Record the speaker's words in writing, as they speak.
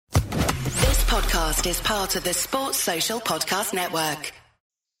podcast is part of the Sports Social Podcast Network.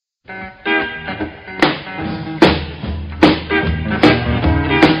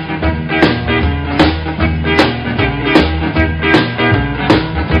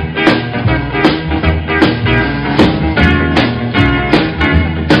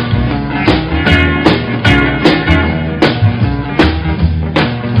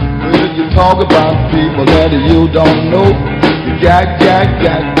 Talk about people that you don't know. You jack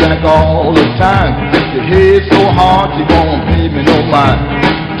all the time. Your head so hard you won't pay me no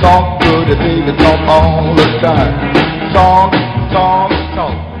mind. Talk dirty, baby, talk all the time. Talk.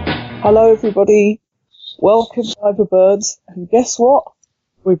 Hello everybody, welcome to Liverbirds, and guess what?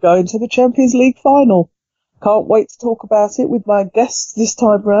 We're going to the Champions League final. Can't wait to talk about it with my guests this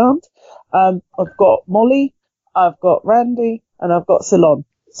time round. I've got Molly, I've got Randy, and I've got Ceylon.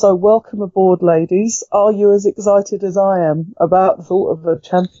 So welcome aboard, ladies. Are you as excited as I am about the thought of a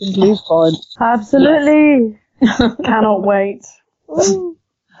Champions League final? Absolutely. Cannot wait.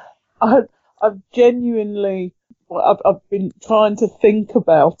 I've genuinely, I've been trying to think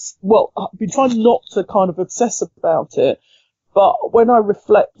about, I've been trying not to kind of obsess about it, but when I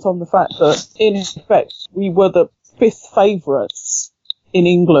reflect on the fact that, in effect, we were the fifth favourites in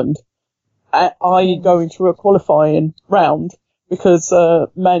England, i.e. going through a qualifying round, because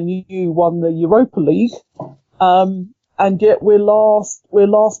Man U won the Europa League, and yet we're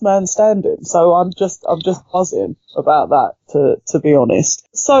last man standing. So I'm just buzzing about that, to be honest.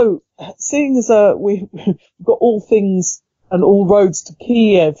 So, seeing as we've got all things and all roads to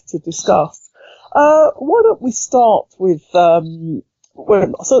Kiev to discuss, why don't we start with since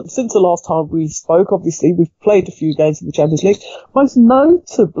the last time we spoke, obviously we've played a few games in the Champions League, most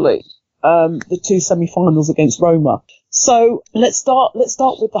notably the two semi-finals against Roma. So let's start with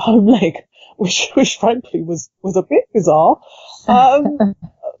the home leg, which frankly was a bit bizarre.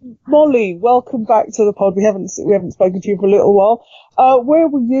 Molly, welcome back to the pod. We haven't spoken to you for a little while. Where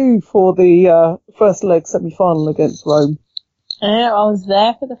were you for the first leg semi-final against Rome? I was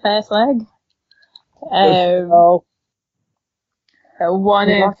there for the first leg.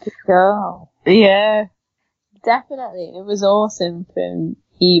 Yeah, definitely. It was awesome from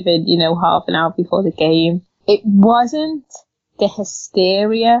even, half an hour before the game. It wasn't the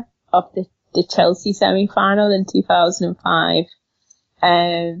hysteria of the Chelsea semi-final in 2005,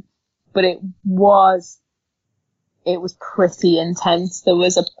 but it was pretty intense. There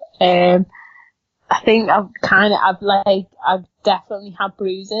was I think I've definitely had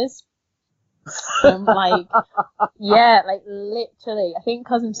bruises. Literally, I think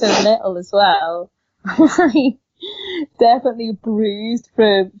because I'm so little as well, definitely bruised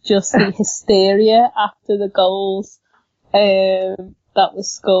from just the hysteria after the goals that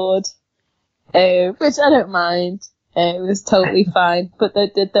was scored, which I don't mind. It was totally fine. But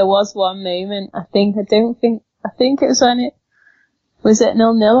there was one moment, I think it was when it was at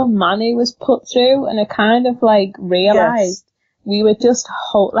 0-0 and Mane was put through, and I kind of realised we were just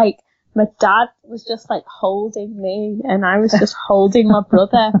my dad was just holding me, and I was just holding my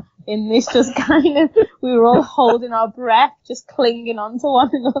brother. In this just we were all holding our breath, just clinging on to one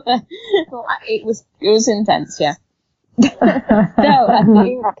another. It was intense, yeah. No, I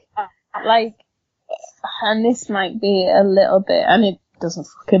think, and this might be a little bit, and it doesn't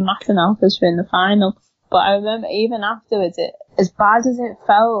fucking matter now because we're in the final, but I remember even afterwards, as bad as it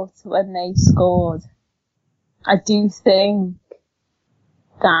felt when they scored, I do think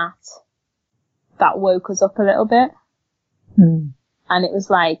that woke us up a little bit. And it was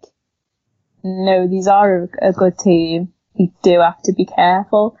no, these are a good team. You do have to be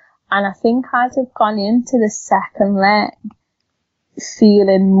careful. And I think I'd have gone into the second leg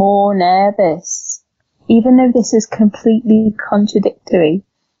feeling more nervous, even though this is completely contradictory,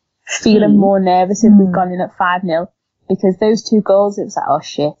 feeling more nervous if we'd gone in at 5-0, because those two goals, it was oh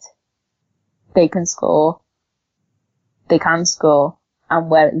shit, they can score. And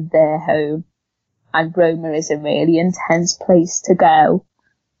we're at their home. And Roma is a really intense place to go.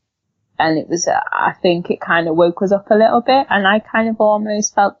 And it was, I think it kind of woke us up a little bit. And I kind of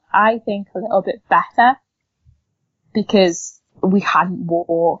almost felt, I think, a little bit better because we hadn't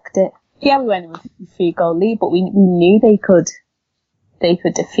walked it. Yeah, we went with a 3-goal lead, but we knew they could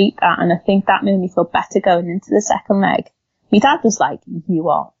defeat that. And I think that made me feel better going into the second leg. My dad was like, you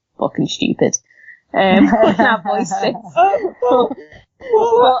are fucking stupid. When that voice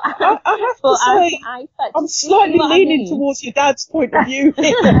Well, I have to say, I'm slightly leaning towards your dad's point of view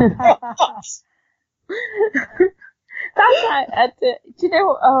here. That's do you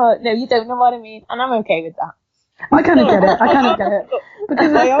know? Oh no, you don't know what I mean, and I'm okay with that. I kind of get it.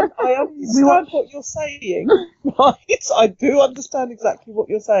 Because I understand what you're saying, right? I do understand exactly what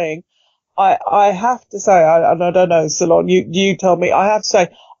you're saying. I have to say, and I don't know, Ceylon, you tell me, I have to say,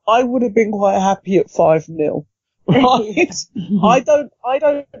 I would have been quite happy at 5-0. Right? I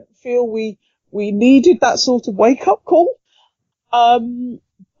don't feel we needed that sort of wake-up call.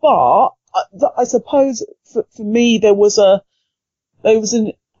 But I suppose for me there was an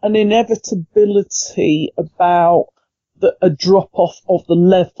inevitability about a drop off of the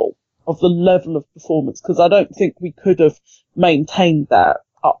level of performance, because I don't think we could have maintained that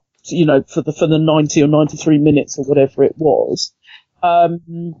up, for the 90 or 93 minutes or whatever it was. I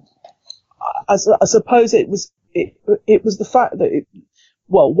suppose it was the fact that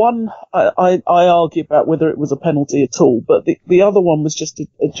I argue about whether it was a penalty at all, but the other one was just a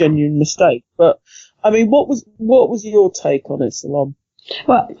genuine mistake. But I mean, what was your take on it, Salon?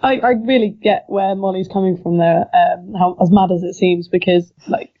 Well, I really get where Molly's coming from there, how as mad as it seems, because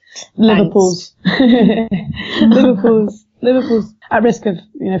like Liverpool's at risk of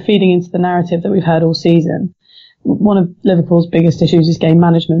feeding into the narrative that we've heard all season. One of Liverpool's biggest issues is game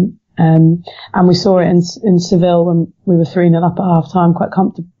management. And we saw it in Seville when we were 3-0 up at half time quite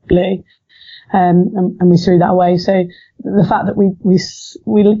comfortably. And we threw that away. So the fact that we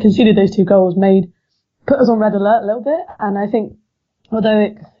conceded those 2 goals put us on red alert a little bit. And I think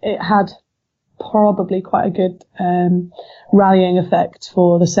although it had probably quite a good, rallying effect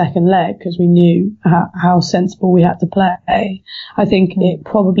for the second leg, because we knew how sensible we had to play, I think it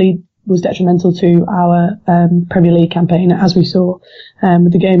probably was detrimental to our Premier League campaign, as we saw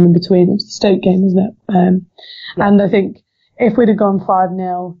with the game in between. It was the Stoke game, wasn't it? And I think if we'd have gone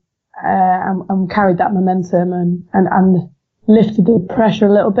 5-0 and carried that momentum and lifted the pressure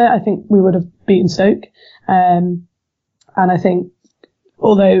a little bit, I think we would have beaten Stoke. And I think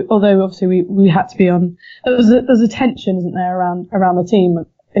although obviously we had to be on, there's a tension, isn't there, around the team,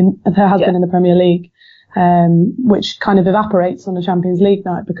 there has been in the Premier League, which kind of evaporates on a Champions League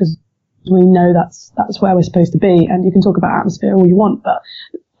night, because we know that's where we're supposed to be. And you can talk about atmosphere all you want, but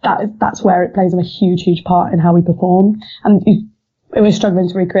that's where it plays a huge part in how we perform. And we're struggling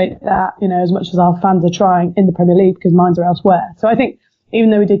to recreate that, as much as our fans are trying in the Premier League, because minds are elsewhere. So I think even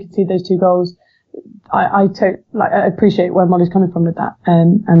though we did concede those 2 goals, I appreciate where Molly's coming from with that,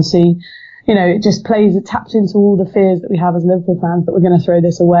 and see, it taps into all the fears that we have as Liverpool fans, that we're going to throw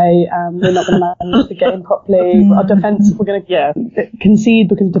this away, we're not going to manage the game properly, our defence, we're going to concede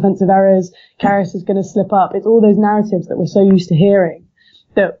because of defensive errors, Karius is going to slip up. It's all those narratives that we're so used to hearing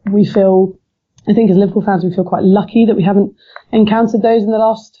that we feel, I think as Liverpool fans, we feel quite lucky that we haven't encountered those in the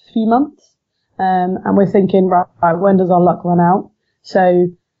last few months, and we're thinking, right, when does our luck run out? So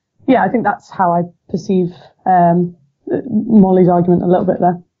yeah, I think that's how I perceive Molly's argument a little bit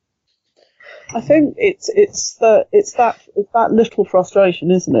there. I think it's that little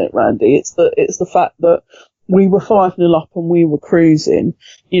frustration, isn't it, Randy? It's the fact that we were 5-0 up and we were cruising.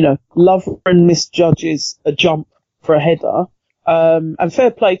 Lovren misjudges a jump for a header, and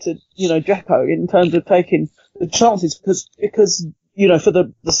fair play to Jacko in terms of taking the chances, because for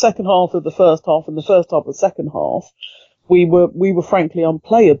the second half of the first half and the first half of the second half, we were frankly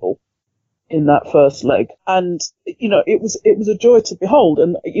unplayable in that first leg. And, it was a joy to behold.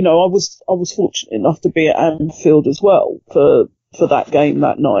 And, I was fortunate enough to be at Anfield as well for that game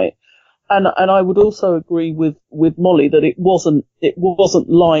that night. And I would also agree with Molly that it wasn't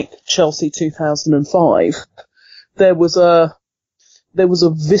like Chelsea 2005. There was a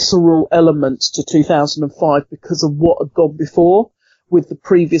visceral element to 2005 because of what had gone before, with the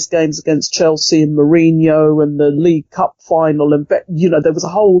previous games against Chelsea and Mourinho and the League Cup final, and there was a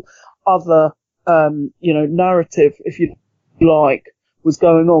whole other narrative, if you like, was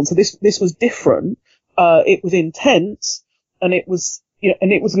going on. So this was different. It was intense, and it was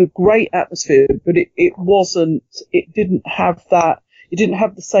a great atmosphere, but it didn't have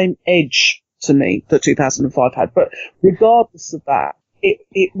the same edge to me that 2005 had. But regardless of that,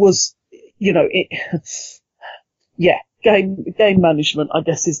 it was game management, I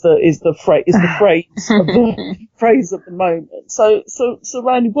guess, is the phrase of the moment. So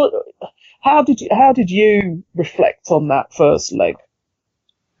Randy, how did you reflect on that first leg?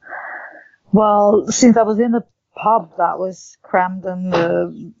 Well, since I was in the pub that was crammed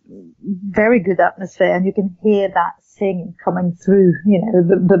and very good atmosphere, and you can hear that singing coming through,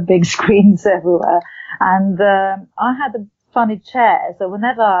 the big screens everywhere. And I had a funny chair, so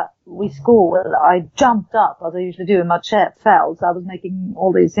whenever we scored, I jumped up, as I usually do, and my chair fell, so I was making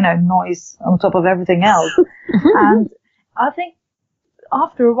all this, noise on top of everything else. And I think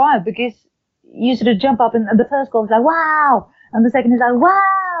after a while, because you sort of jump up, and the first goal is like, wow, and the second is like,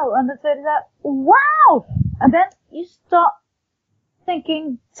 wow, and the third is like, wow, and then you start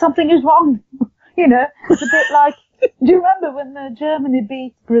thinking something is wrong. It's a bit like Do you remember when Germany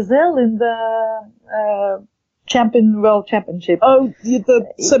beat Brazil in the World Championship? Oh,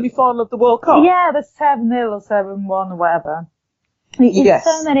 the semi-final of the World Cup? Yeah, the 7-0 or 7-1 or whatever. It's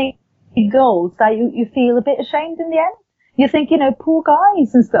so many goals that you feel a bit ashamed in the end. You think, poor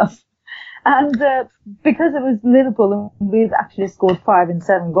guys and stuff. And because it was Liverpool, and we've actually scored 5 and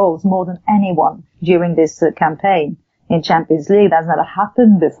 7 goals, more than anyone during this campaign in Champions League. That's never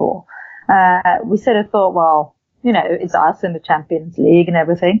happened before. We sort of thought, well, it's us in the Champions League and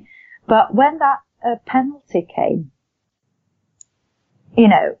everything. But when that penalty came,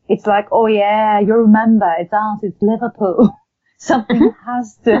 it's like, oh yeah, you remember, it's us, it's Liverpool. Something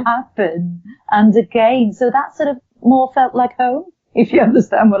has to happen. And again, so that sort of more felt like home, if you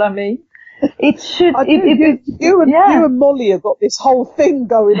understand what I mean. It should. You and Molly have got this whole thing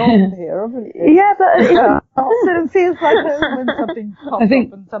going on here, haven't you? Yeah, but it sort of feels like home when something pops up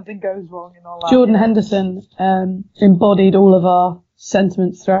and something goes wrong and all that. Jordan Henderson embodied all of our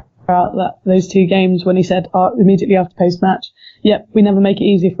sentiments throughout those 2 games when he said immediately after post-match, "Yep, we never make it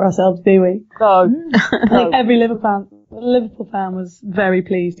easy for ourselves, do we?" No. I think every Liverpool fan was very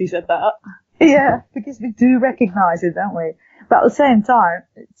pleased he said that. Yeah, because we do recognise it, don't we? But at the same time,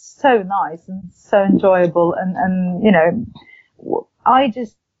 it's so nice and so enjoyable. And I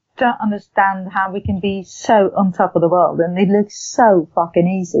just don't understand how we can be so on top of the world. And it looks so fucking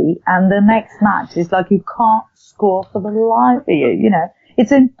easy. And the next match is like you can't score for the life of you,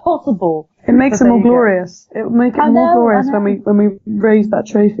 It's impossible. It makes it more glorious. It will make it more glorious when we raise that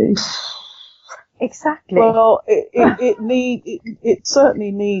trophy. Exactly. Well, it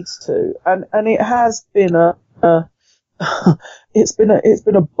certainly needs to. And it has been it's been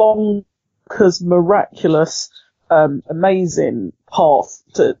a bonkers, miraculous, amazing path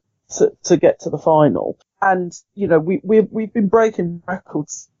to get to the final. And, we've been breaking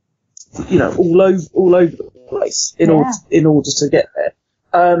records, all over the place in order to get there.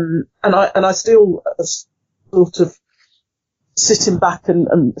 And I still sort of sitting back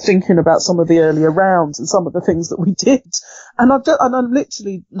and thinking about some of the earlier rounds and some of the things that we did. And I'm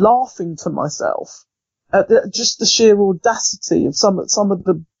literally laughing to myself at just the sheer audacity of some of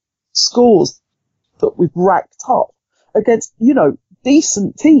the scores that we've racked up against,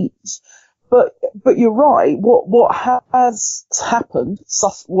 decent teams. But you're right. What has happened,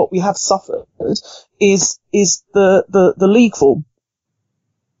 what we have suffered is the league form.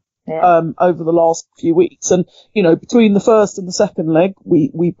 Yeah. Over the last few weeks. And, between the first and the second leg,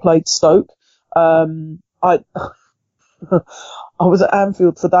 we played Stoke. I was at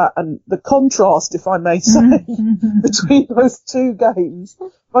Anfield for that, and the contrast, if I may say, between those 2 games,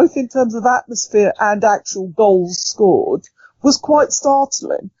 both in terms of atmosphere and actual goals scored, was quite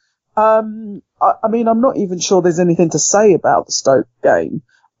startling. I mean, I'm not even sure there's anything to say about the Stoke game,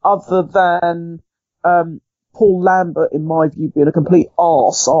 other than Paul Lambert, in my view, being a complete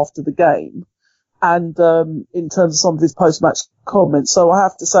arse after the game, and in terms of some of his post-match comments. So I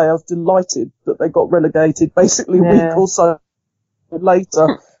have to say I was delighted that they got relegated basically a week or so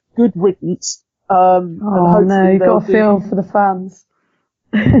later. Good riddance. And no, you got to feel for the fans.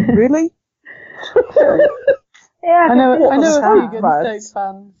 Really? Yeah, I know a few good Stoke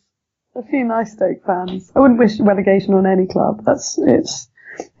fans. A few nice Stoke fans. I wouldn't wish relegation on any club.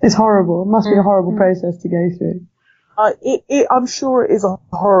 It's horrible. It must be a horrible process to go through. I'm sure it is a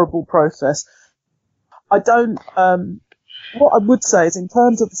horrible process. I don't, what I would say is in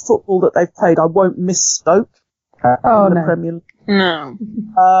terms of the football that they've played, I won't miss Stoke in the Premier League. No.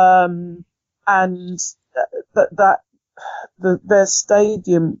 And their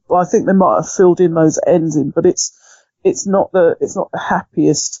stadium, well, I think they might have filled in those ends in, but it's not the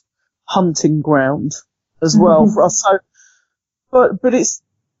happiest hunting ground as well for us. So, but it's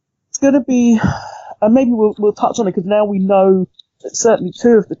going to be, and maybe we'll touch on it because now we know that certainly 2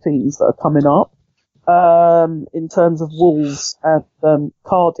 of the teams that are coming up, in terms of Wolves and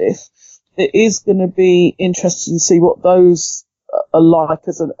Cardiff. It is going to be interesting to see what those are like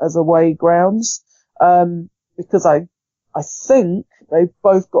as away grounds, because I think they've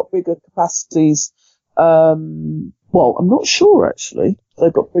both got bigger capacities. Well, I'm not sure actually.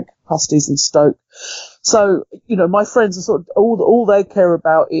 They've got big capacities in Stoke. So, my friends are sort of, all they care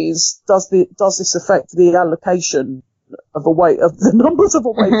about is, does this affect the allocation of the numbers of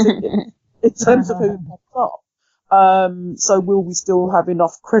away tickets in terms of who pops up? So will we still have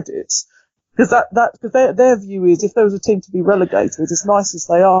enough credits? Because because their view is, if there was a team to be relegated, as nice as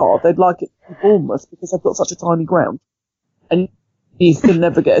they are, they'd like it to be Bournemouth because they've got such a tiny ground. And you can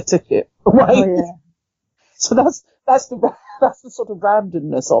never get a ticket away. Oh, yeah. So that's the sort of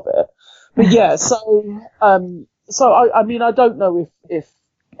randomness of it. But yeah, so I mean, I don't know if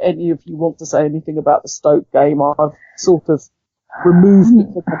any of you want to say anything about the Stoke game, I've sort of removed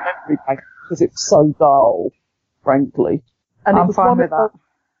it from the memory bank because it's so dull, frankly. And I'm it was fine one with of that.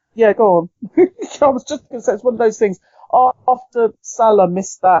 Yeah, go on. I was just going to say, it's one of those things. After Salah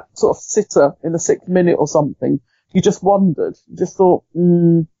missed that sort of sitter in the 6th minute or something, you just wondered. You just thought,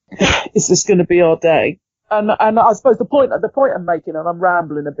 is this going to be our day? And I suppose the point I'm making, and I'm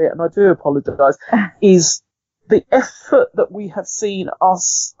rambling a bit, and I do apologise, is the effort that we have seen our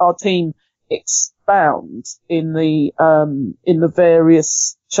team expound in the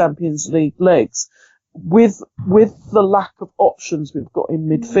various Champions League legs, with the lack of options we've got in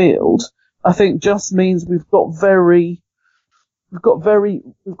midfield, I think just means we've got very little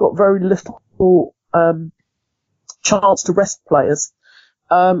chance to rest players.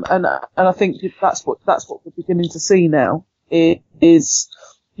 And I think that's what we're beginning to see now. It is,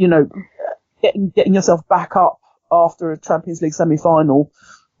 you know, getting yourself back up after a Champions League semi-final,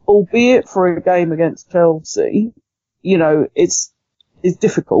 albeit for a game against Chelsea, you know, it's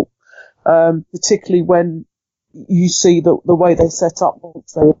difficult. Particularly when you see the way they set up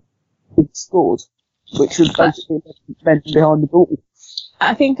once they scored, which was basically men behind the ball.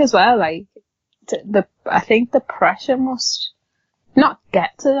 I think as well, like, I think the pressure must not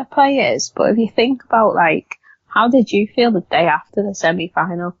get to the players, but if you think about, like, how did you feel the day after the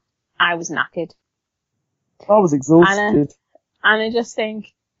semi-final? I was knackered. I was exhausted. And I just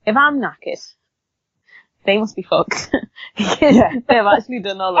think, if I'm knackered, they must be fucked. They've actually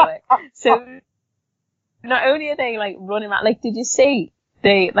done all of it. So, not only are they, like, running around, like, did you see,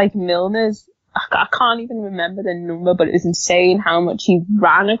 Milner's, I can't even remember the number, but it was insane how much he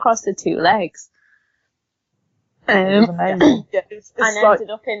ran across the 2 legs. It was amazing. Yeah, it's and like, ended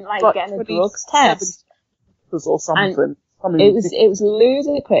up in, like getting a 20, drugs test. Or something. It was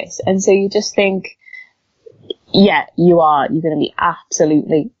ludicrous. And so you just think, yeah, you're going to be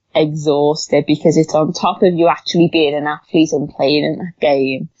absolutely exhausted because it's on top of you actually being an athlete and playing in that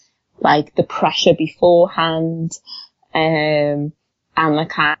game. Like the pressure beforehand, and the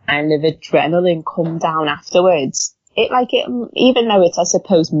kind of adrenaline come down afterwards. Even though it's, I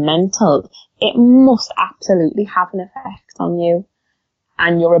suppose, mental, it must absolutely have an effect on you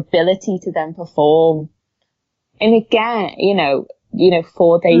and your ability to then perform. And again, you know,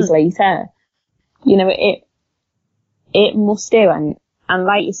 4 days later, you know, it must do. And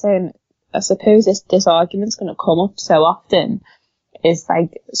like you're saying, I suppose this argument's going to come up so often is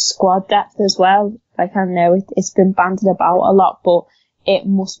like squad depth as well. Like I know it's been bandied about a lot, but it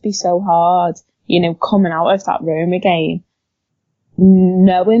must be so hard, you know, coming out of that Roma game,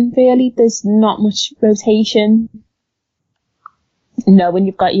 knowing really there's not much rotation, knowing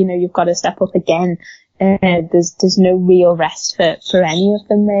you've got to step up again. There's no real rest for any of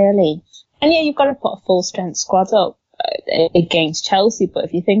them really. And yeah, you've got to put a full strength squad up against Chelsea, but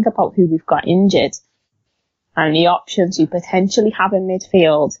if you think about who we've got injured and the options we potentially have in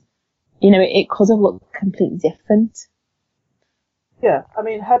midfield, you know, it could have looked completely different. Yeah, I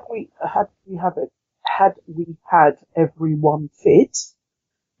mean, had we had everyone fit,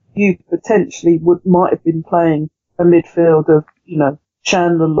 you potentially might have been playing a midfield of, you know,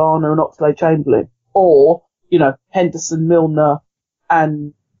 Chandler, Lana and Oxlade-Chamberlain, or, you know, Henderson, Milner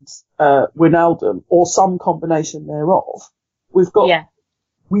and Wijnaldum, or some combination thereof. We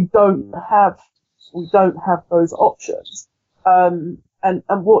don't have those options. And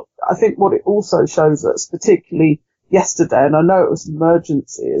what I think what it also shows us, particularly yesterday, and I know it was an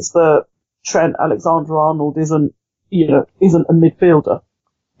emergency, is that Trent Alexander-Arnold isn't a midfielder,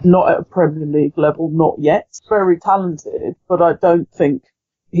 not at a Premier League level, not yet. Very talented, but I don't think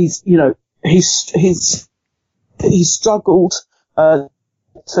he's struggled to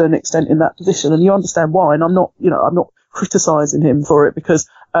an extent in that position, and you understand why. And I'm not criticising him for it because,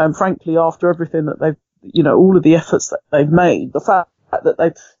 frankly, after everything that they've, you know, all of the efforts that they've made, the fact that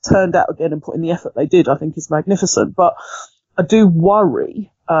they've turned out again and put in the effort they did, I think is magnificent. But I do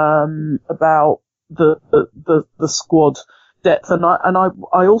worry about the squad depth, and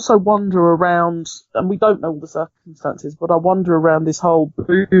I also wonder around, and we don't know all the circumstances, but I wonder around this whole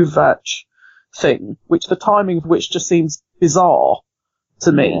Buvac thing, which the timing of which just seems bizarre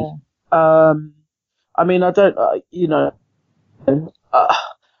to me. Yeah. I mean, I don't, you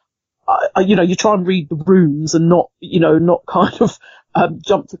try and read the rooms and not kind of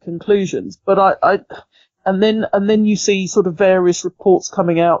jump to conclusions. But and then you see sort of various reports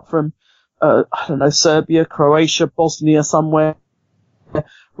coming out from, I don't know, Serbia, Croatia, Bosnia, somewhere,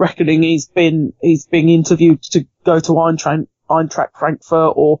 reckoning he's being interviewed to go to Eintracht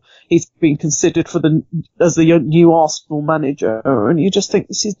Frankfurt, or he's being considered as the new Arsenal manager, and you just think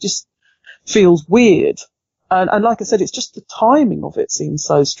this is just feels weird. And like I said, it's just the timing of it seems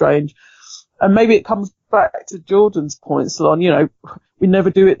so strange. And maybe it comes back to Jordan's point, Salon, we never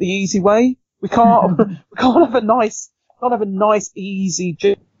do it the easy way. We can't have a nice, easy,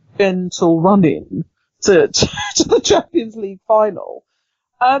 gentle run in to the Champions League final.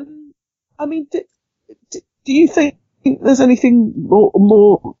 I mean, do you think there's anything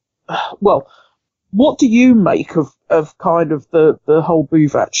more, well, what do you make of kind of the whole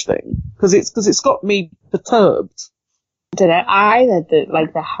Buvac thing? Because it's got me perturbed. I don't know.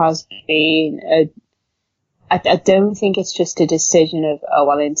 There has been I don't think it's just a decision of,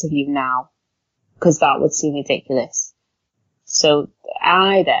 I'll interview now, because that would seem ridiculous. So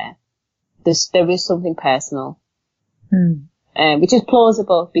either there is something personal, which is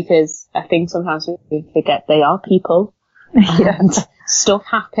plausible, because I think sometimes we forget they are people. And stuff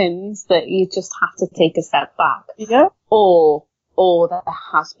happens that you just have to take a step back. Yeah. Or there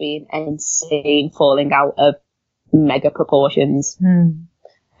has been an insane falling out of mega proportions.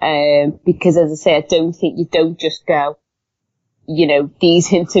 Because as I say, I don't think you don't just go,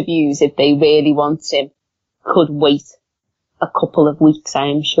 these interviews, if they really want him, could wait a couple of weeks, I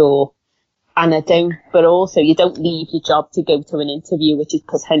am sure. And but also you don't leave your job to go to an interview, which is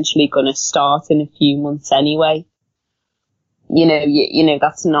potentially going to start in a few months anyway.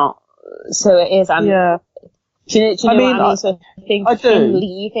 That's not, so it is. Yeah. Do you know what I mean? So I think I do. him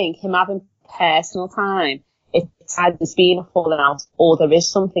leaving, him having personal time, it's either being a falling out or there is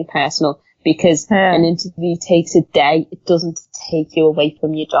something personal, because an interview takes a day. It doesn't take you away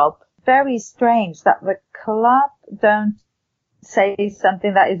from your job. Very strange that the club don't say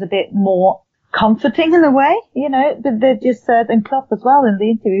something that is a bit more comforting in a way, but they just said, and Klopp as well in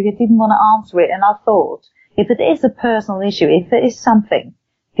the interview, he didn't want to answer it. And I thought, if it is a personal issue, if it is something,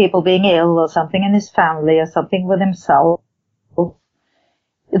 people being ill or something in his family or something with himself,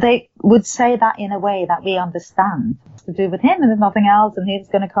 they would say that in a way that we understand. It's to do with him and there's nothing else, and he's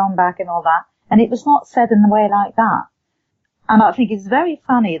going to come back and all that. And it was not said in a way like that. And I think it's very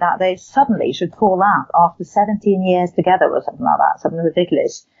funny that they suddenly should fall out after 17 years together or something like that, something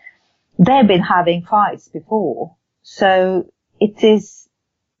ridiculous. They've been having fights before. So it is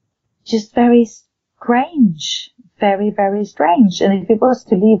just very strange. Very, very strange. And if it was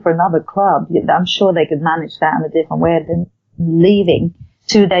to leave for another club, I'm sure they could manage that in a different way than leaving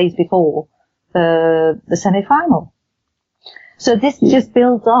 2 days before the semi-final. So this just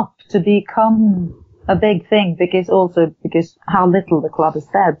builds up to become a big thing, because how little the club has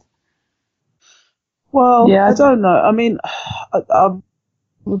said. Well, I don't know. I mean,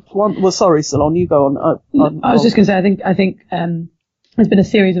 sorry, Salon, you go on. I was just going to say, I think there's been a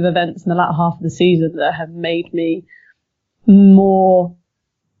series of events in the latter half of the season that have made me more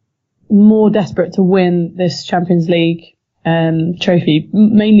desperate to win this Champions League trophy,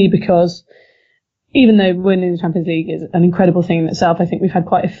 mainly because even though winning the Champions League is an incredible thing in itself, I think we've had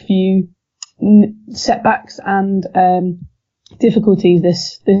quite a few setbacks and difficulties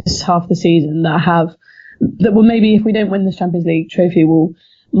this half of the season that will maybe, if we don't win this Champions League trophy,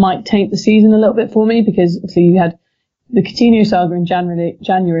 might taint the season a little bit for me, because obviously you had the Coutinho saga in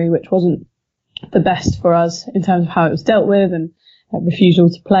January, which wasn't the best for us in terms of how it was dealt with, and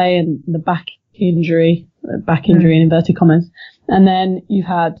refusal to play, and the back injury in inverted commas. And then you've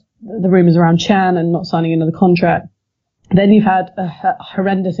had the rumours around Chan and not signing another contract. Then you've had a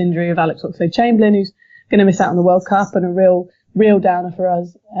horrendous injury of Alex Oxlade-Chamberlain, who's going to miss out on the World Cup, and a real downer for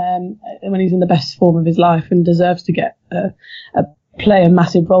us when he's in the best form of his life and deserves to get play a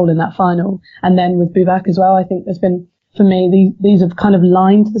massive role in that final. And then with Buvac as well, I think there's been, for me, these have kind of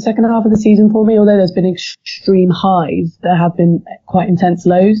lined the second half of the season for me. Although there's been extreme highs, there have been quite intense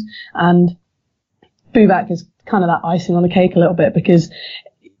lows, and Buvac is kind of that icing on the cake a little bit, because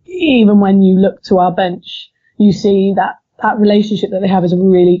even when you look to our bench, you see that relationship that they have is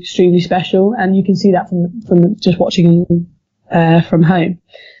really extremely special, and you can see that from just watching from home.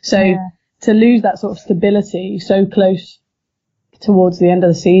 So to lose that sort of stability so close towards the end of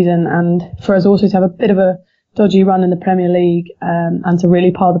the season, and for us also to have a bit of a dodgy run in the Premier League, and to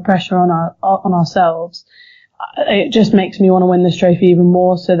really pile the pressure on ourselves, it just makes me want to win this trophy even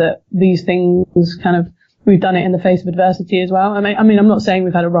more, so that these things we've done it in the face of adversity as well. I mean, I'm not saying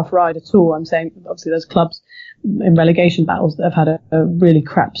we've had a rough ride at all. I'm saying obviously there's clubs in relegation battles that have had a really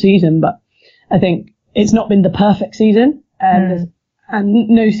crap season, but I think it's not been the perfect season, and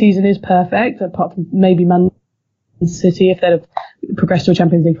no season is perfect, apart from maybe Man City if they'd have progressed to a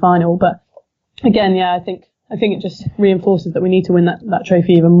Champions League final. But again, I think it just reinforces that we need to win that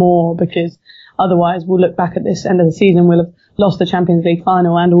trophy even more, because otherwise we'll look back at this end of the season, we'll have lost the Champions League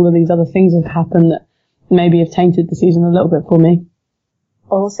final, and all of these other things have happened that maybe have tainted the season a little bit for me.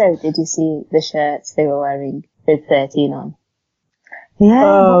 Also, did you see the shirts they were wearing with 13 on? Yeah,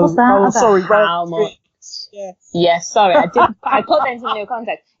 what was that? Oh, sorry, How much? Yes, sorry, I put that into new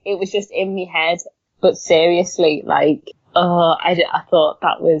context. It was just in my head, but seriously, like, I thought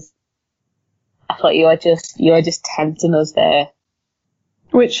you were just tempting us there.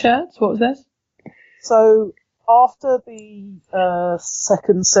 Which shirts? What was this? So after the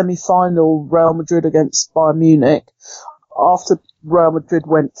second semi-final, Real Madrid against Bayern Munich, after Real Madrid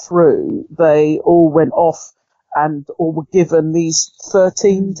went through, they all went off and all were given these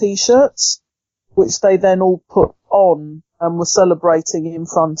 13 T-shirts, which they then all put on and were celebrating in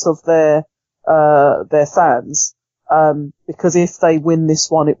front of their fans. Because if they win this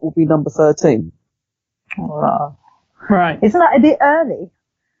one, it will be number 13. Wow. Right. Isn't that a bit early?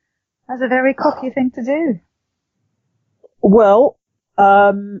 That's a very cocky thing to do. Well,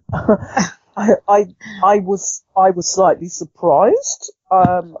 I was slightly surprised.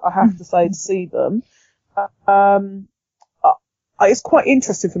 I have to say, to see them. It's quite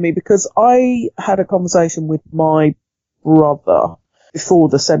interesting for me because I had a conversation with my brother before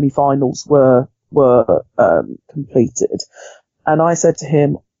the semi-finals were completed, and I said to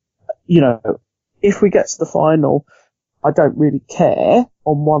him, you know, if we get to the final, I don't really care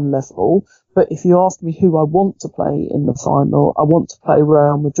on one level, but if you ask me who I want to play in the final, I want to play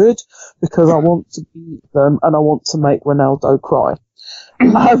Real Madrid because I want to beat them and I want to make Ronaldo cry.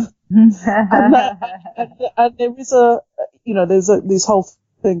 And there is there's this whole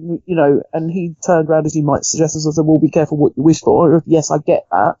thing, and he turned around, as you might suggest, and said, well, be careful what you wish for. Yes, I get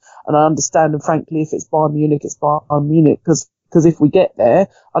that, and I understand, and frankly, if it's Bayern Munich, it's Bayern Munich, because if we get there,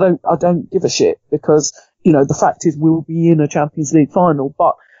 I don't give a shit, because, the fact is we'll be in a Champions League final,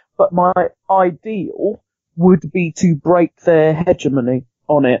 but my ideal would be to break their hegemony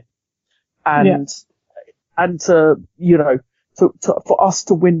on it, and to, for us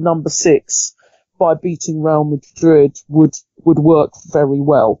to win number 6 by beating Real Madrid would work very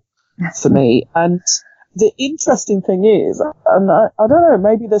well for me. And the interesting thing is, and I don't know,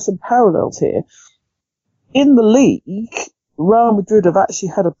 maybe there's some parallels here. In the league, Real Madrid have actually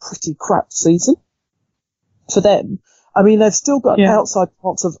had a pretty crap season for them. I mean, they've still got an outside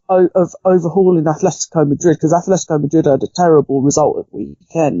chance of overhauling Atletico Madrid, because Atletico Madrid had a terrible result at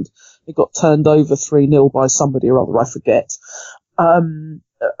weekend. They got turned over 3-0 by somebody or other, I forget. And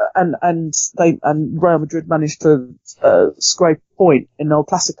Real Madrid managed to scrape a point in El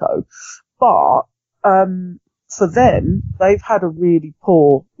Clasico. But for them, they've had a really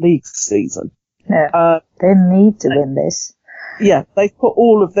poor league season. Yeah, they need to win this. Yeah, they've put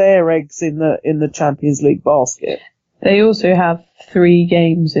all of their eggs in the Champions League basket. They also have 3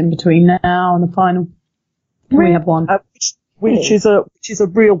 games in between now and the final. We have 1, which is a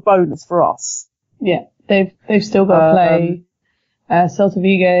real bonus for us. Yeah, they've still got to play Celta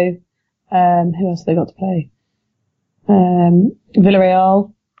Vigo. Who else have they got to play?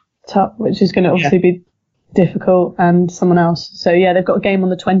 Villarreal, which is going to obviously be difficult, and someone else. So yeah, they've got a game on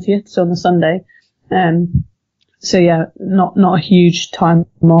the 20th, so on the Sunday. So yeah, not a huge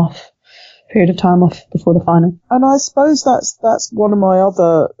period of time off before the final. And I suppose that's one of my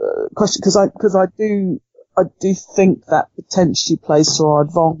other questions, because I do think that potentially plays to our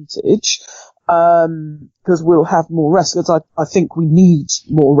advantage, because we'll have more rest, because I think we need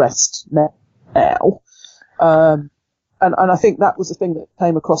more rest now. And I think that was the thing that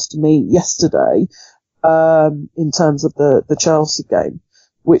came across to me yesterday, in terms of the Chelsea game,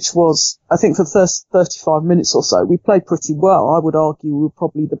 which was, I think for the first 35 minutes or so, we played pretty well. I would argue we were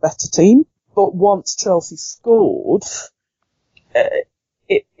probably the better team. But once Chelsea scored,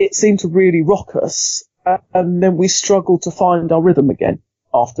 it seemed to really rock us, and then we struggled to find our rhythm again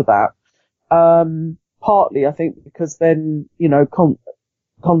after that. Partly, I think, because then,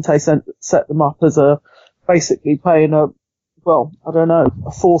 Conte set them up as basically playing a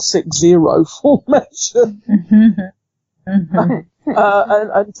 4-6-0 formation.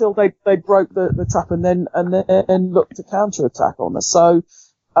 Until they broke the trap and then looked to counter-attack on us. So,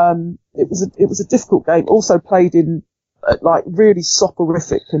 it was a difficult game, also played in really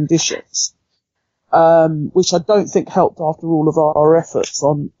soporific conditions, which I don't think helped after all of our efforts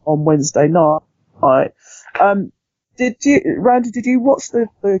on Wednesday night. Randy, did you watch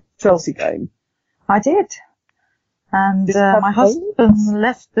the Chelsea game? I did. And my husband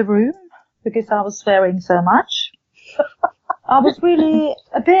left the room because I was swearing so much. I was really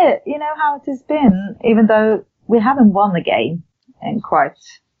a bit, how it has been, even though we haven't won the game in quite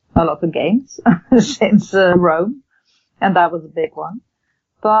a lot of games since Rome, and that was a big one.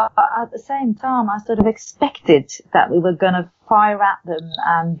 But at the same time, I sort of expected that we were going to fire at them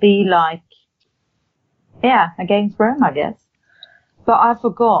and be against Rome, I guess. But I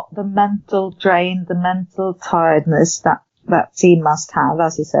forgot the mental drain, the mental tiredness that team must have.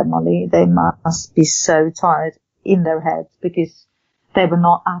 As you said, Molly, they must be so tired in their heads because they were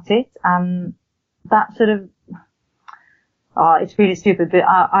not at it. And that sort of, it's really stupid, but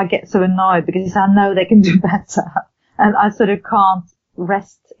I get so annoyed because I know they can do better. And I sort of can't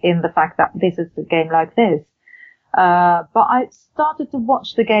rest in the fact that this is a game like this. But I started to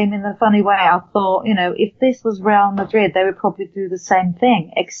watch the game in a funny way. I thought, if this was Real Madrid, they would probably do the same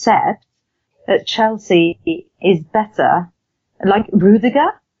thing, except that Chelsea is better. Like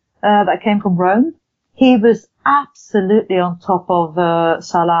Rudiger, that came from Rome. He was absolutely on top of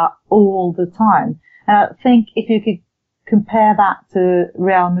Salah all the time. And I think if you could compare that to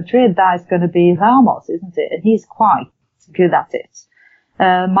Real Madrid, that is going to be Ramos, isn't it? And he's quite good at it.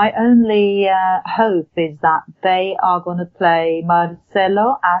 My only hope is that they are going to play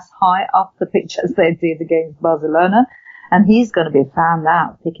Marcelo as high up the pitch as they did against Barcelona, and he's going to be found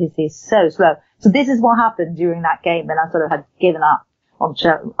out because he's so slow. So this is what happened during that game, and I sort of had given up on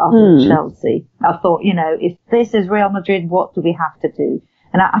Chelsea. I thought, if this is Real Madrid, what do we have to do?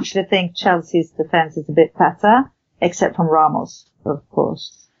 And I actually think Chelsea's defense is a bit better, except from Ramos, of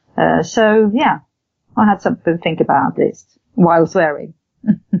course. So yeah, I had something to think about this while swearing.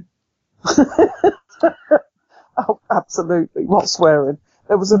 Oh, absolutely. What swearing?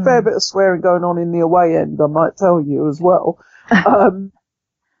 There was a fair bit of swearing going on in the away end, I might tell you as well.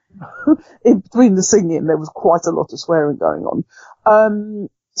 In between the singing, there was quite a lot of swearing going on.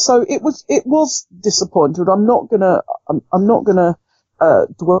 So it was disappointing. I'm not gonna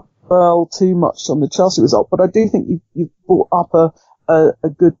dwell too much on the Chelsea result, but I do think you've brought up a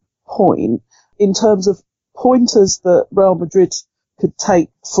good point in terms of pointers that Real Madrid could take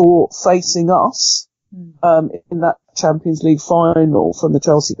for facing us in that Champions League final from the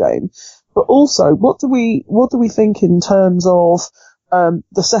Chelsea game. But also, what do we think in terms of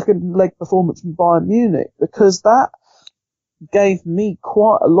the second leg performance from Bayern Munich? Because that gave me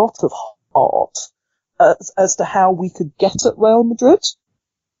quite a lot of heart as to how we could get at Real Madrid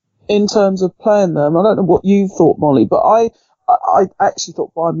in terms of playing them. I don't know what you thought, Molly, but I actually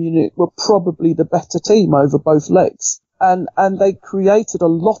thought Bayern Munich were probably the better team over both legs. And they created a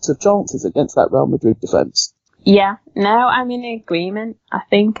lot of chances against that Real Madrid defence. Yeah, no, I'm in agreement. I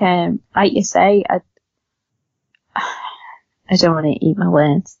think, like you say, I don't want to eat my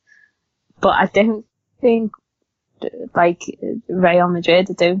words, but I don't think, like, Real Madrid,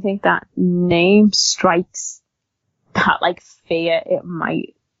 I don't think that name strikes that, like, fear it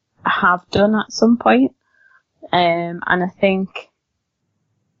might have done at some point. And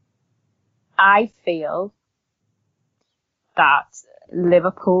I feel that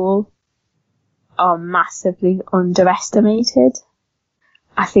Liverpool are massively underestimated.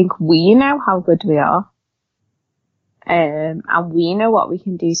 I think we know how good we are. And we know what we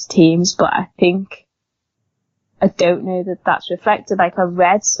can do to teams, but I don't know that that's reflected. Like, I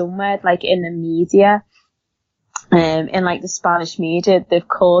read somewhere, like, in the media, in, like, the Spanish media, they've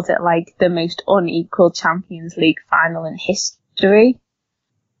called it, like, the most unequal Champions League final in history.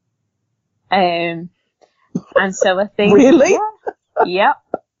 And so I think... Really? Yep.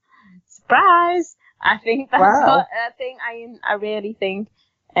 Surprise! I think that's wow. I really think,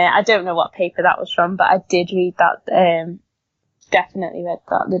 I don't know what paper that was from, but I did read that, definitely read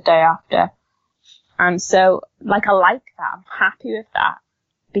that the day after. And so, like, I like that. I'm happy with that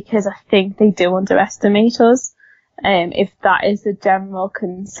because I think they do underestimate us. If that is the general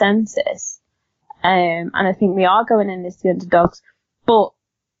consensus. And I think we are going in as the underdogs, but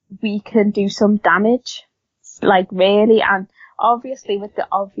we can do some damage. Like, really, and obviously with the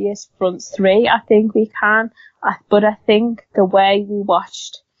obvious front three, I think we can. But I think the way we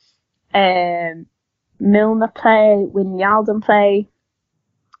watched Milner play, Wijnaldum play,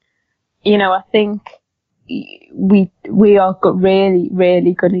 I think we are really,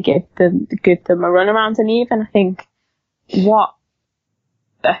 really going to give them a run around. And even I think what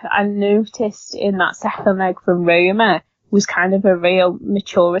I noticed in that second leg from Roma was kind of a real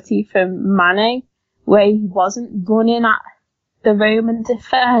maturity from Mane, where he wasn't running at the Roman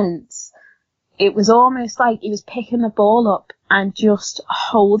defence. It was almost like he was picking the ball up and just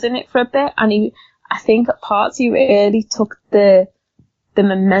holding it for a bit. And I think at parts he really took the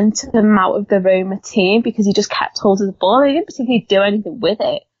momentum out of the Roma team because he just kept holding the ball. He didn't particularly do anything with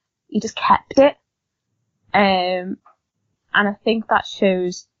it. He just kept it. And I think that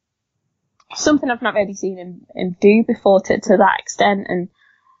shows something I've not really seen him do before to that extent. And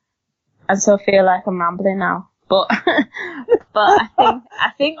so I feel like I'm rambling now. But I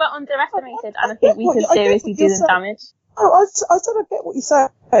think we're underestimated, and I think we can seriously do them damage. Oh, I sort of get what you're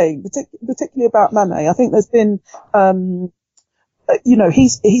saying, particularly about Mane. I think there's been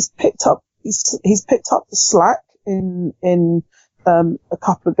he's picked up the slack in a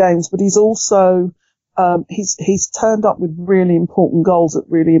couple of games, but he's also he's turned up with really important goals at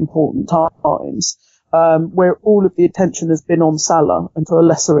really important times, where all of the attention has been on Salah and to a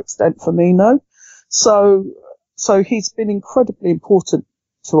lesser extent Firmino. So he's been incredibly important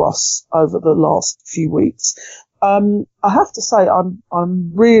to us over the last few weeks. I have to say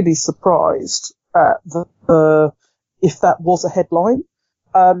I'm really surprised at if that was a headline.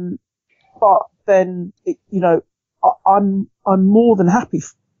 But then, I'm more than happy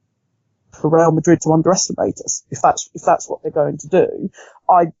for Real Madrid to underestimate us if that's what they're going to do.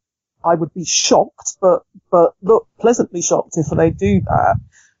 I would be shocked, but look, pleasantly shocked if they do that.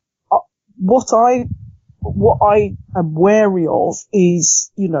 What I am wary of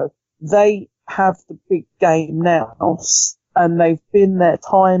is, they have the big game now, and they've been there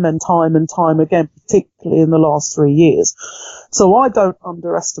time and time and time again, particularly in the last 3 years. So I don't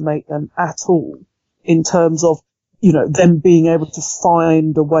underestimate them at all in terms of, them being able to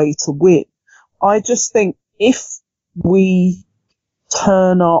find a way to win. I just think if we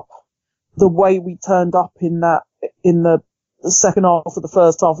turn up the way we turned up in the second half of the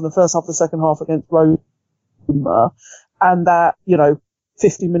first half and the first half of the second half against Roma, and that,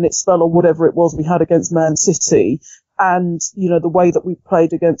 50-minute spell or whatever it was we had against Man City, and, the way that we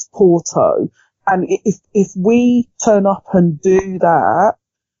played against Porto, and if we turn up and do that,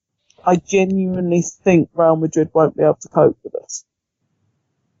 I genuinely think Real Madrid won't be able to cope with us.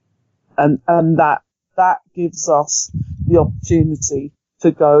 And that gives us the opportunity to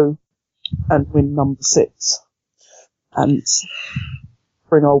go and win number 6 and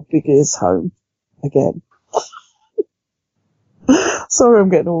bring old Big Ears home again. Sorry, I'm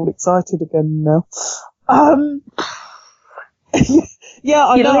getting all excited again now. Yeah,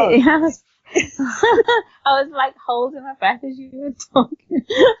 I know. Yes. I was like holding my breath as you were talking.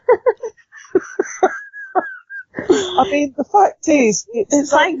 I mean, the fact is,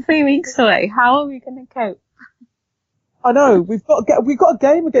 it's like 3 weeks away. How are we going to cope? I know we've got a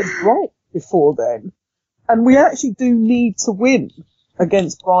game against Brighton before then, and we actually do need to win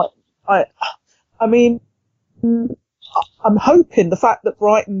against Brighton. I mean, I'm hoping the fact that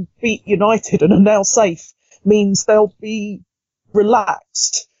Brighton beat United and are now safe means they'll be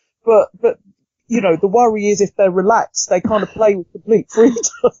relaxed. But the worry is if they're relaxed, they kind of play with complete freedom.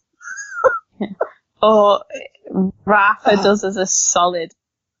 Or Rafa does us a solid.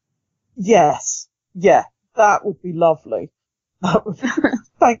 Yes. Yeah. That would be lovely. That would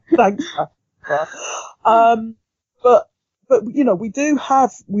thanks, Rafa. But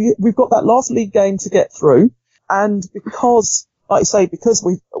we've got that last league game to get through, and because, like I say, because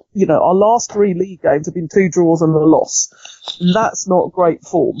our last 3 league games have been 2 draws and a loss, and that's not great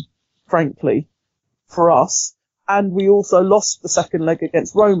form, frankly, for us. And we also lost the second leg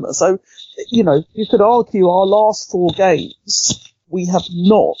against Roma. So, you could argue our last 4 games, we have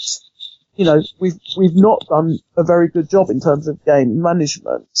not, we've not done a very good job in terms of game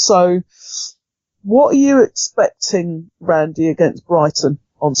management. So, what are you expecting, Randy, against Brighton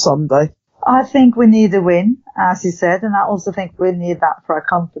on Sunday? I think we need a win, as you said, and I also think we need that for our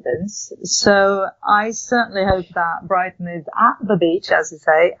confidence. So I certainly hope that Brighton is at the beach, as you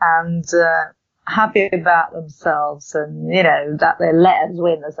say, and happy about themselves, and that they let us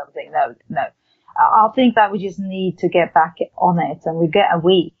win or something. No. I think that we just need to get back on it, and we get a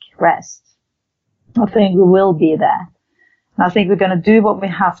week rest. I think we will be there. And I think we're going to do what we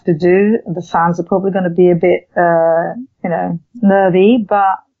have to do. The fans are probably going to be a bit, nervy,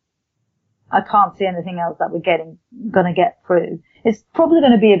 but I can't see anything else that we're going to get through. It's probably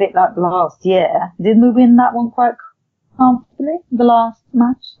going to be a bit like last year. Didn't we win that one quite comfortably, the last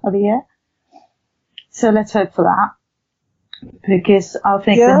match of the year? So let's hope for that, because I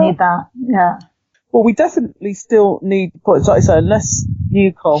think we need that. Yeah. Well, we definitely still need points. Like I say, unless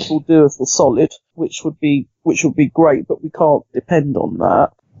Newcastle do us a solid, which would be great, but we can't depend on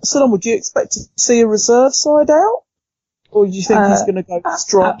that. So, would you expect to see a reserve side out? Or do you think he's going to go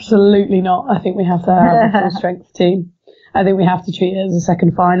strong? Absolutely not. I think we have to have a full strength team. I think we have to treat it as a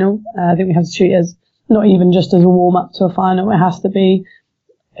second final. I think we have to treat it as not even just as a warm up to a final. It has to be,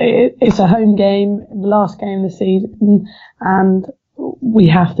 it's a home game, the last game of the season, and we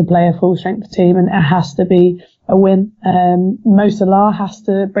have to play a full strength team, and it has to be a win. Mo Salah has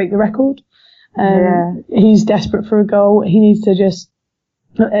to break the record. He's desperate for a goal. He needs to just,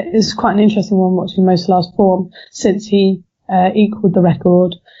 it's quite an interesting one watching Mo Salah's form since he equalled the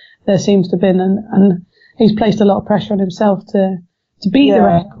record. There seems to have been, and he's placed a lot of pressure on himself to beat the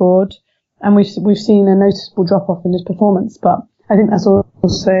record, and we've seen a noticeable drop off in his performance. But I think that's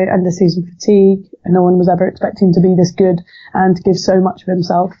also end of season fatigue, and no one was ever expecting him to be this good and to give so much of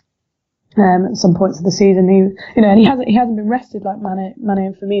himself. At some points of the season, and he hasn't been rested like Mane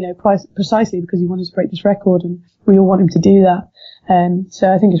and Firmino precisely because he wanted to break this record, and we all want him to do that. So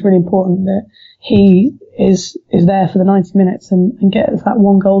I think it's really important that he is there for the 90 minutes and gets that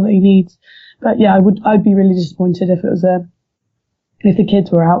one goal that he needs. But yeah, I'd be really disappointed if if the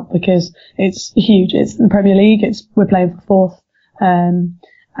kids were out, because it's huge. It's the Premier League. We're playing for fourth, and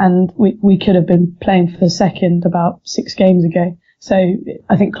we could have been playing for second about 6 games ago. So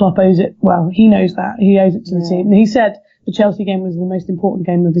I think Klopp owes it. Well, he knows that. He owes it to the team. And he said the Chelsea game was the most important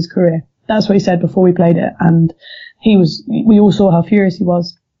game of his career. That's what he said before we played it. And we all saw how furious he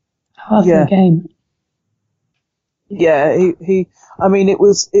was after the game. Yeah, I mean, it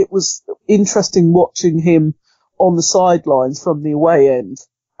was interesting watching him on the sidelines from the away end,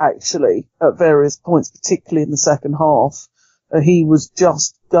 actually, at various points, particularly in the second half. He was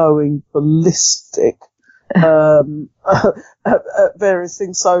just going ballistic. At various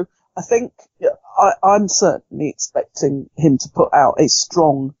things. So I think I'm certainly expecting him to put out a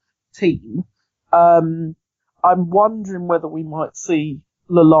strong team. I'm wondering whether we might see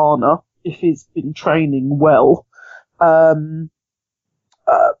Lallana, if he's been training well,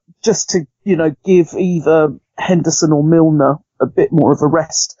 just to, give either Henderson or Milner a bit more of a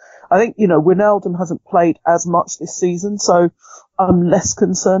rest. I think, Wijnaldum hasn't played as much this season, so I'm less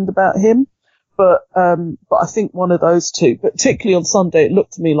concerned about him. But I think one of those two, particularly on Sunday, it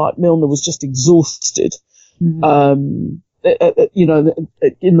looked to me like Milner was just exhausted. Mm-hmm.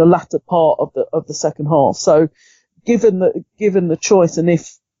 In the latter part of the second half. So, given the choice, and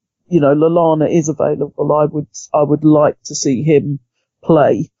if Lallana is available, I would like to see him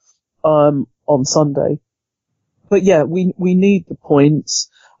play on Sunday. But yeah, we need the points.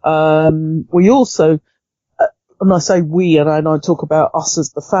 We also. When I say we, and I talk about us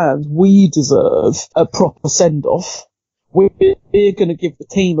as the fans, we deserve a proper send-off. We're going to give the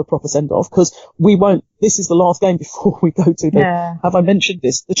team a proper send-off because we won't. This is the last game before we go to have I mentioned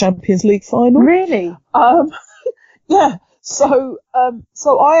this? The Champions League final? Really? Yeah. So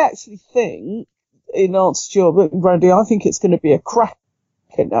I actually think, in answer to your, Randy, I think it's going to be a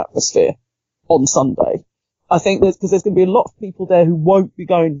cracking atmosphere on Sunday. I think because there's going to be a lot of people there who won't be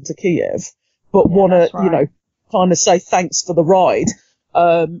going to Kiev, but want to, kind of say thanks for the ride,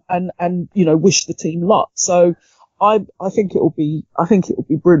 and wish the team luck. So I think it will be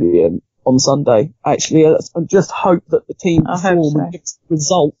brilliant on Sunday. Actually, and just hope that the team perform and gets the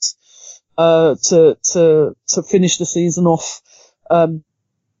result to finish the season off, the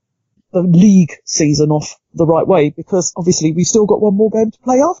league season off the right way, because obviously we've still got one more game to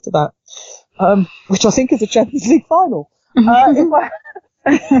play after that, which I think is a Champions League final. If I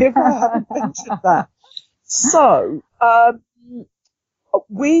haven't mentioned that. So,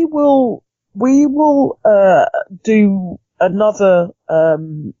 we will do another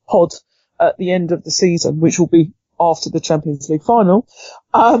pod at the end of the season, which will be after the Champions League final.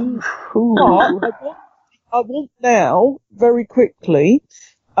 But I want now, very quickly,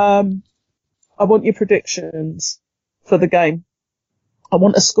 I want your predictions for the game. I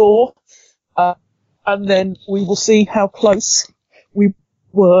want a score, and then we will see how close we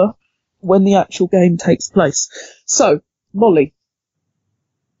were when the actual game takes place. So, Molly.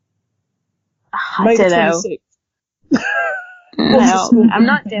 I don't know. No, I'm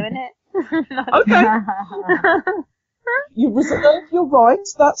not doing it. Okay. You reserve your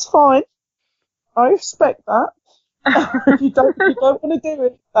rights, that's fine. I respect that. If you don't want to do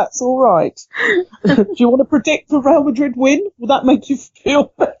it, that's alright. Do you want to predict a Real Madrid win? Will that make you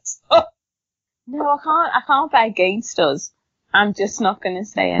feel better? No, I can't bet against us. I'm just not going to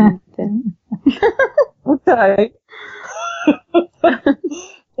say anything. Okay.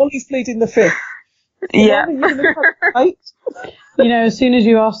 Molly's pleading the fifth. Yeah. As soon as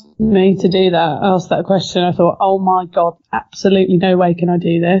you asked me to do that, asked that question, I thought, oh my God, absolutely no way can I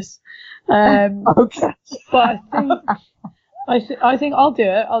do this. Okay. But I think I'll do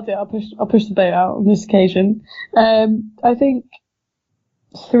it. I'll push the boat out on this occasion. I think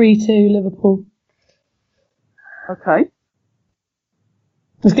 3-2 Liverpool. Okay.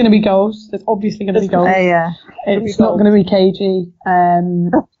 There's going to be goals. There's obviously going to be goals. Yeah. It's not going to be cagey.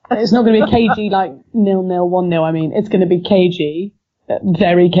 It's not going to be cagey like 0-0, 1-0. I mean, it's going to be cagey,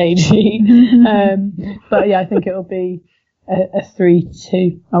 very cagey. But yeah, I think it'll be a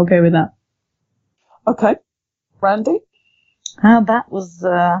 3-2. I'll go with that. Okay. Randy? That was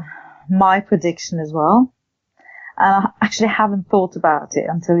my prediction as well. I actually haven't thought about it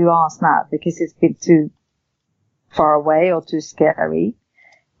until you asked that, because it's been too far away or too scary.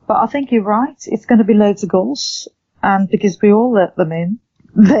 But I think you're right. It's going to be loads of goals. And because we all let them in,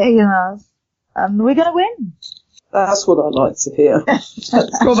 they and us, and we're going to win. That's what I like to hear.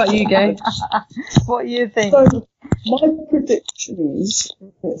 What about you, Gay? What do you think? So, my prediction is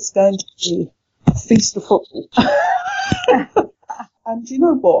it's going to be a feast of football. And you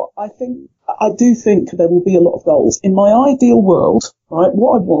know what? I do think there will be a lot of goals. In my ideal world, right,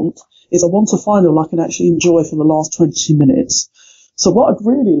 what I want a final I can actually enjoy for the last 20 minutes. So what I'd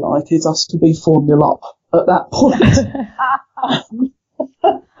really like is us to be 4-0 up at that point.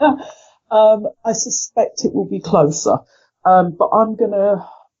 I suspect it will be closer. But I'm gonna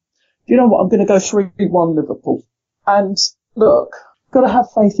go 3-1 Liverpool. And look, got to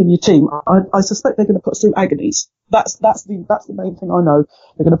have faith in your team. I suspect they're going to put us through agonies. That's the main thing I know.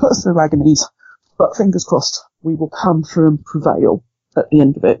 They're going to put us through agonies, but fingers crossed we will come through and prevail at the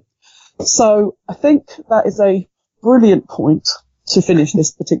end of it. So I think that is a brilliant point to finish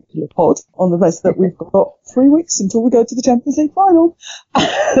this particular pod on the rest that we've got 3 weeks until we go to the Champions League final.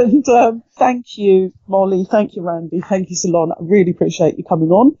 And thank you, Molly. Thank you, Randy. Thank you, Salon. I really appreciate you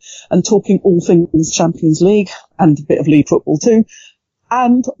coming on and talking all things Champions League and a bit of league football too.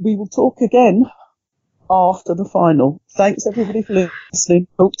 And we will talk again after the final. Thanks everybody for listening.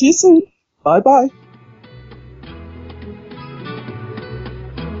 Talk to you soon. Bye bye.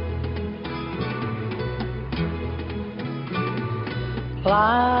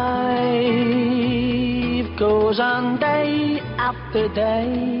 Life goes on day after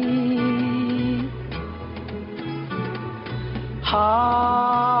day. Hearts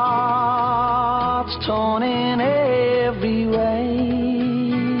torn in every way.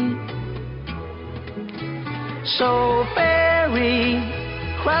 So ferry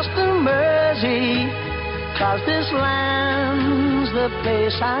cross the Mersey, 'cause this land's the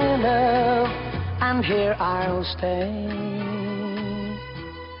place I love, and here I'll stay.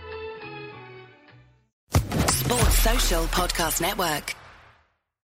 Sports Social Podcast Network.